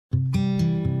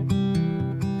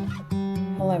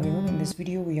Hello everyone, in this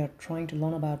video we are trying to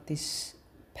learn about this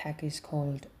package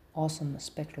called Awesome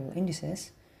Spectral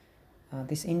Indices.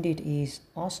 This indeed is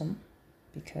awesome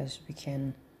because we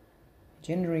can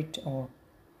generate or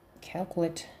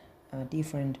calculate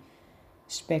different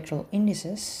spectral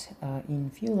indices in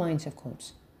few lines of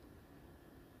codes.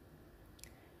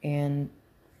 And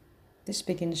this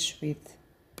begins with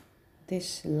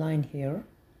this line here,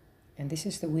 and this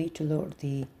is the way to load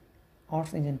the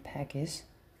Earth Engine package.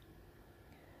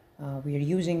 We are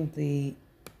using the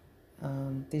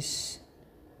this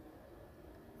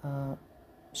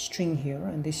string here,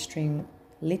 and this string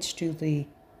leads to the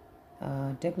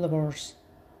developers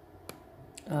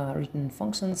written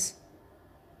functions,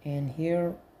 and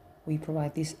here we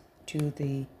provide this to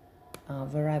the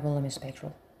variable name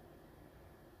spectral.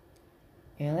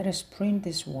 And let us print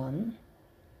this one,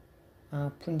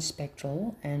 print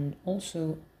spectral, and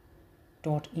also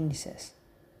dot indices.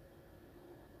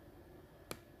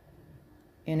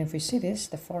 And if we see this,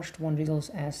 the first one results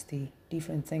as the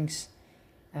different things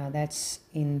that's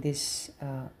in this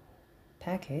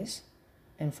package,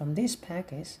 and from this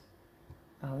package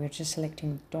we're just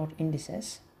selecting dot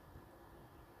indices,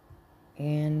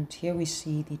 and here we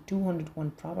see the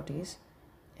 201 properties,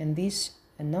 and this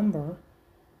number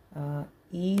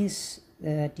is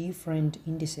the different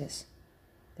indices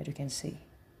that you can see.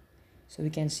 So we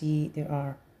can see there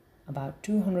are about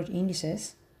 200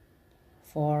 indices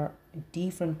for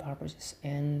different purposes,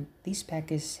 and this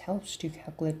package helps to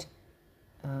calculate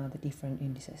the different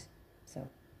indices. So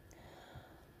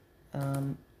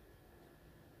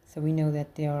we know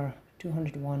that there are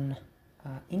 201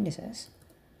 indices.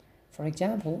 For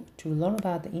example, to learn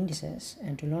about the indices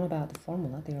and to learn about the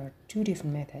formula, there are two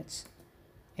different methods.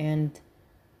 And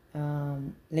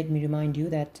let me remind you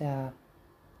that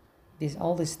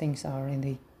all these things are in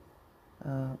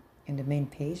the main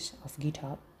page of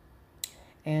GitHub.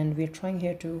 And we're trying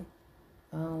here to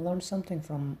learn something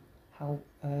from how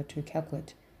to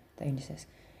calculate the indices.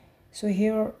 So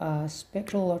here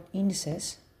spectral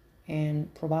indices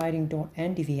and providing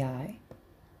 .ndvi,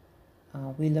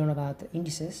 we learn about the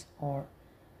indices, or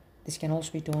this can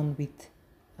also be done with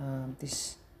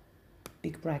this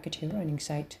big bracket here, and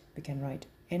inside we can write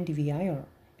ndvi or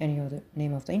any other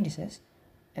name of the indices,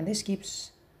 and this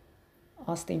gives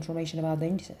us the information about the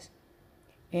indices.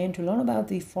 And to learn about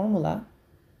the formula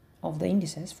of the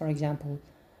indices, for example,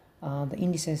 the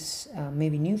indices may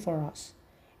be new for us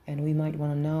and we might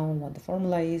want to know what the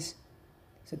formula is.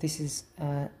 So this is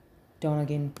done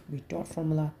again with dot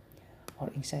formula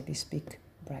or inside this big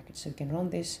bracket. So we can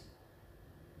run this.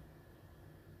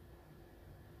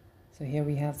 So here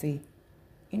we have the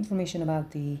information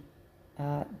about the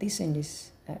this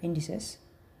indices,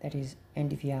 that is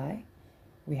ndvi.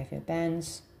 We have here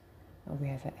bands, we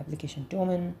have an application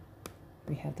domain,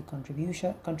 we have the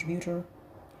contributor,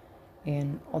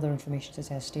 and other information such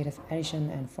as state of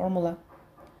addition and formula.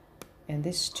 And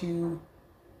these two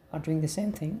are doing the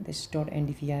same thing, this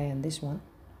 .ndvi and this one.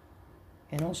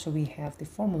 And also we have the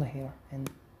formula here, and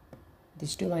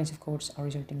these two lines of codes are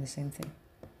resulting in the same thing.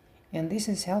 And this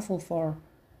is helpful for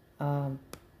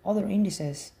other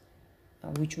indices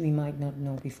which we might not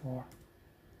know before,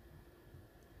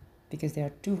 because there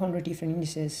are 200 different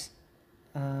indices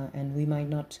and we might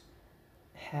not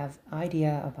have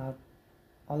idea about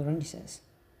other indices.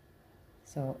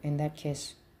 So in that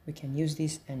case we can use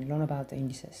this and learn about the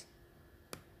indices.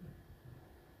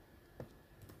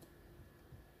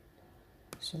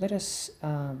 So let us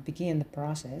begin the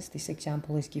process. This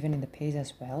example is given in the page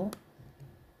as well.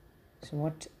 So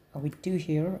what we do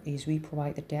here is we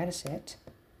provide the data set,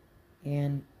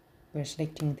 and we're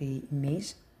selecting the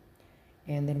image,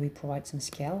 and then we provide some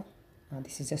scale.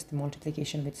 This is just the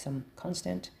multiplication with some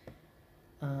constant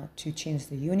to change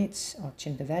the units or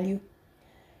change the value.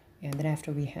 And then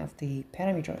after we have the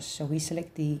parameters, so we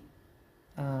select the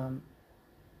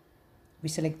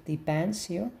bands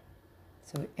here.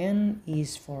 So N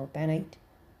is for band 8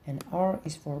 and R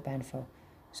is for band 4.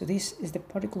 So this is the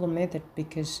particular method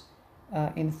because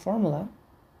in the formula,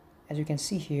 as you can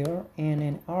see here, N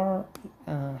and R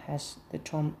has the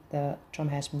term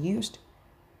has been used,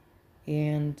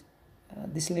 and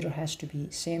this letter has to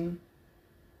be same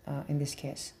in this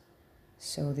case.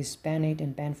 So this band 8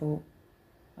 and band 4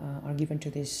 are given to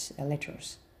these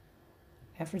letters.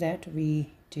 After that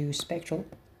we do spectral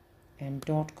and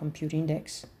dot compute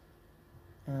index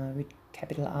with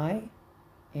capital I,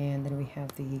 and then we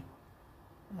have the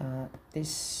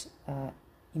this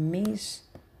image,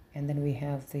 and then we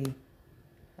have the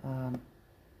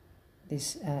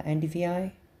this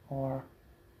ndvi, or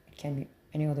it can be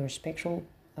any other spectral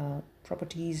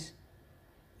properties,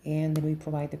 and then we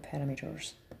provide the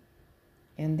parameters.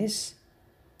 and this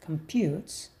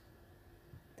computes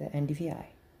the NDVI.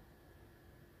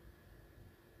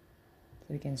 So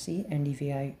we can see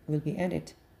NDVI will be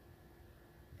added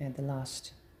at the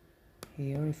last.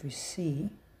 Here if we see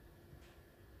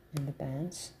in the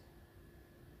bands,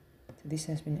 so this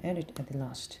has been added at the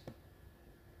last.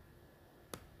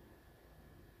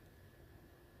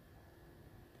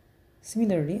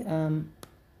 Similarly,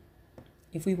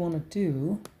 if we want to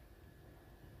do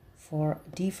for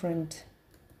different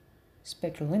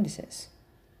spectral indices,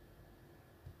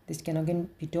 this can again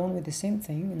be done with the same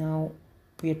thing. Now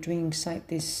we are doing inside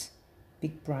this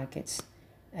big brackets,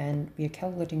 and we are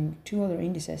calculating two other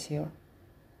indices here,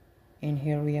 and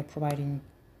here we are providing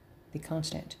the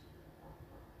constant.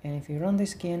 And if we run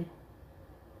this again,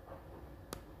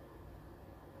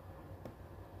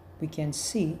 we can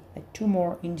see that two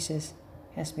more indices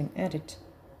has been added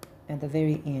at the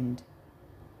very end.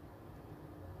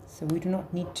 So we do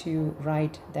not need to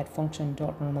write that function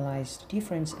dot normalized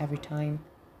difference every time,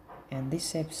 and this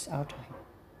saves our time.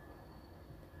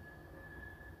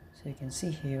 So you can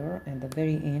see here at the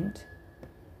very end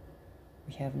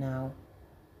we have now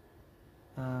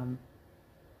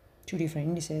two different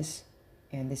indices,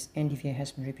 and this NDVI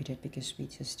has been repeated because we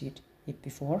just did it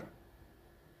before.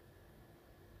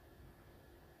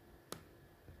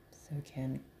 So we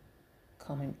can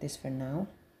comment this for now.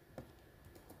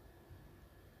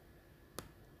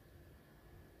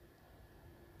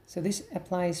 So this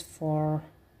applies for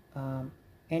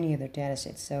any other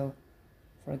dataset. So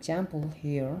for example,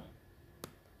 here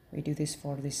we do this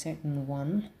for the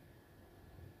Sentinel-1.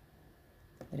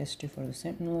 Let us do for the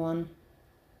Sentinel-1,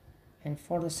 and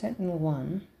for the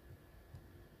Sentinel-1,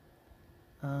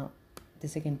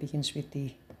 this again begins with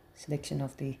the selection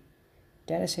of the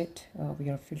dataset. We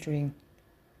are filtering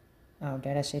our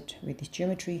dataset with this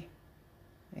geometry,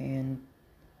 and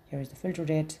here is the filter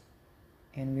date,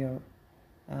 and we are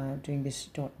doing this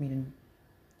dot median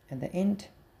at the end,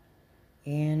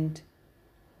 and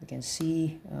we can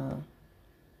see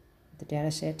the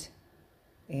dataset,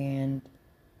 and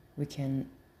we can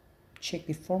check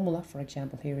the formula. For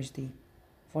example, here is the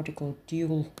vertical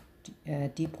dual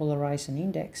depolarization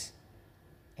index,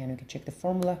 and we can check the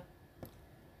formula.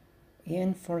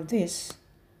 And for this,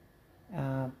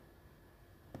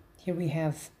 here we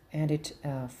have added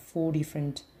 4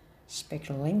 different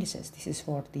spectral indices. This is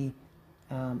for the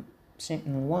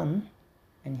Sentinel-1,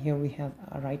 and here we have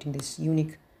writing this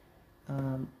unique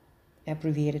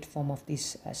abbreviated form of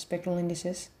these spectral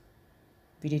indices: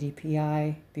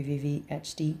 VDD-PI, BVV,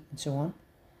 HD, and so on.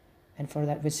 And for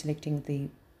that, we're selecting the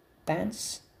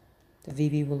bands. The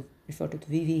VV will refer to the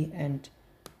VV, and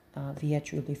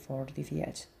VH will be for the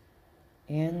VH.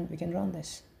 And we can run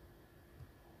this.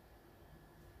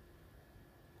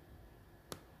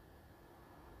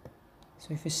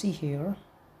 So if you see here,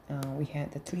 we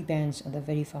had the 3 bands at the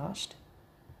very first,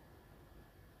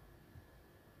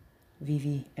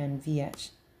 VV and VH,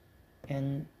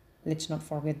 and let's not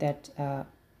forget that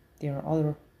there are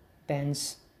other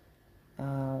bands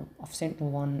of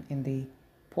Sentinel-1 in the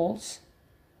poles,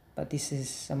 but this is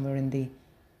somewhere in the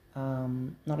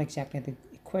not exactly at the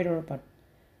equator, but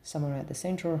somewhere at the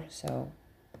center. So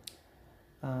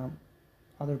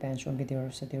other bands won't be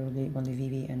there, so there will be only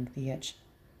VV and VH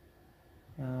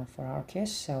for our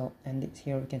case. So, and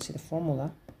here we can see the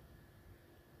formula.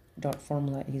 Dot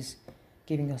formula is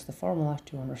giving us the formula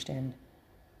to understand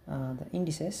the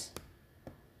indices.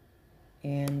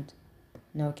 And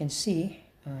now we can see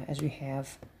as we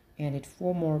have added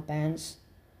 4 more bands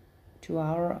to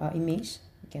our image,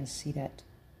 we can see that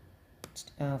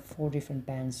 4 different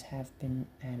bands have been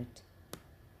added.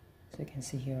 So you can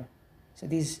see here. So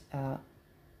these are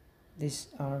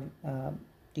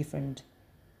different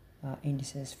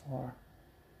indices for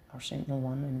our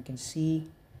Sentinel-1, and we can see,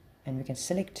 and we can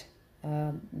select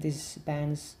these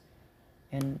bands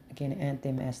and again add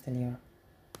them as the layer.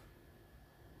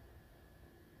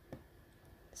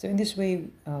 So in this way,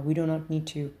 we do not need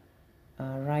to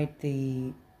write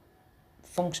the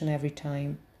function every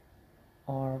time,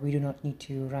 or we do not need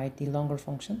to write the longer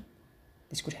function.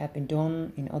 This could have been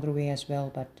done in other way as well,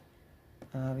 but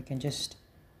we can just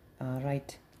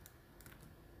write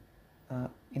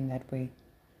in that way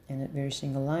in a very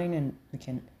single line, and we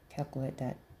can calculate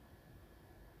that.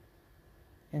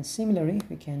 And similarly,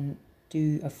 we can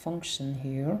do a function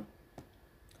here.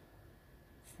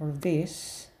 For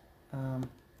this,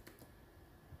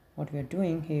 what we are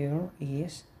doing here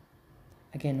is,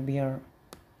 again, we are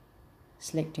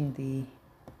selecting the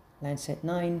Landsat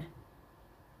 9.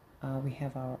 We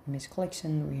have our image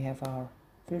collection, we have our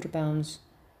filter bounds,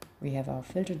 we have our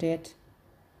filter date,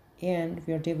 and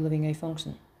we are developing a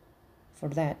function. For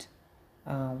that,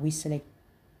 we select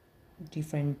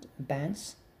different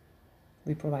bands.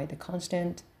 We provide the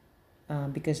constant.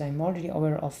 Because I'm already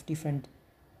aware of different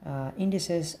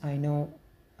indices, I know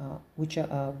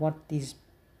what these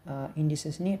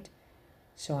indices need.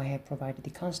 So I have provided the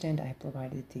constant, I have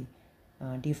provided the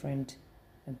different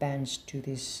bands to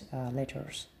these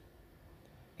letters.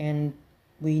 And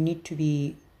we need to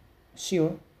be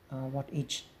sure what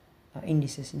each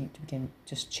indices need. We can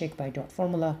just check by dot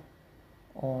formula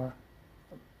or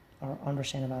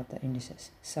understand about the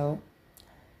indices. So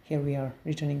here we are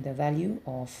returning the value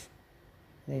of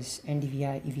this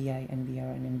NDVI, EVI,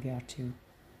 NVR, and NVR2.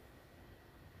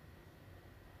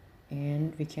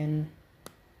 And we can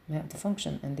map the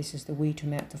function, and this is the way to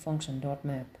map the function, dot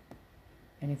map.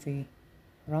 And if we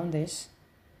run this,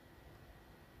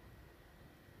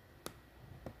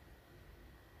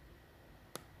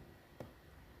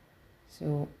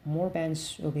 so more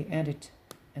bands will be added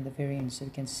at the very end. So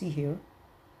we can see here,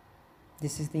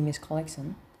 this is the image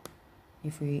collection.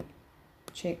 If we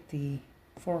check the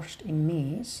first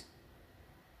image,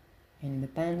 and in the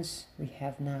bands we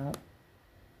have now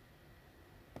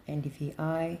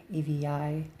NDVI,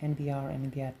 EVI, NVR,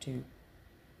 and NVR2.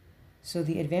 So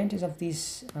the advantage of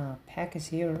this package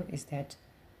here is that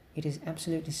it is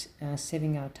absolutely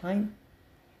saving our time,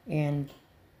 and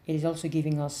it is also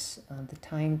giving us the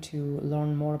time to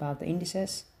learn more about the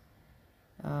indices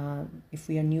if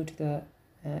we are new to the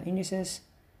indices,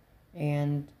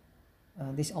 and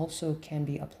this also can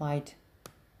be applied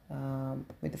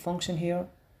with the function here,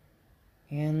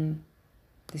 and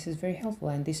this is very helpful,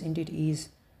 and this indeed is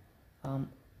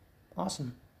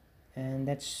awesome, and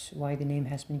that's why the name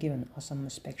has been given, Awesome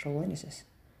Spectral Indices.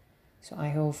 So I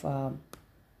hope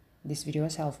this video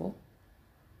is helpful.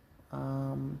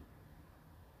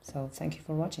 So thank you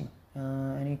for watching.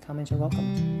 Any comments are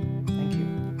welcome.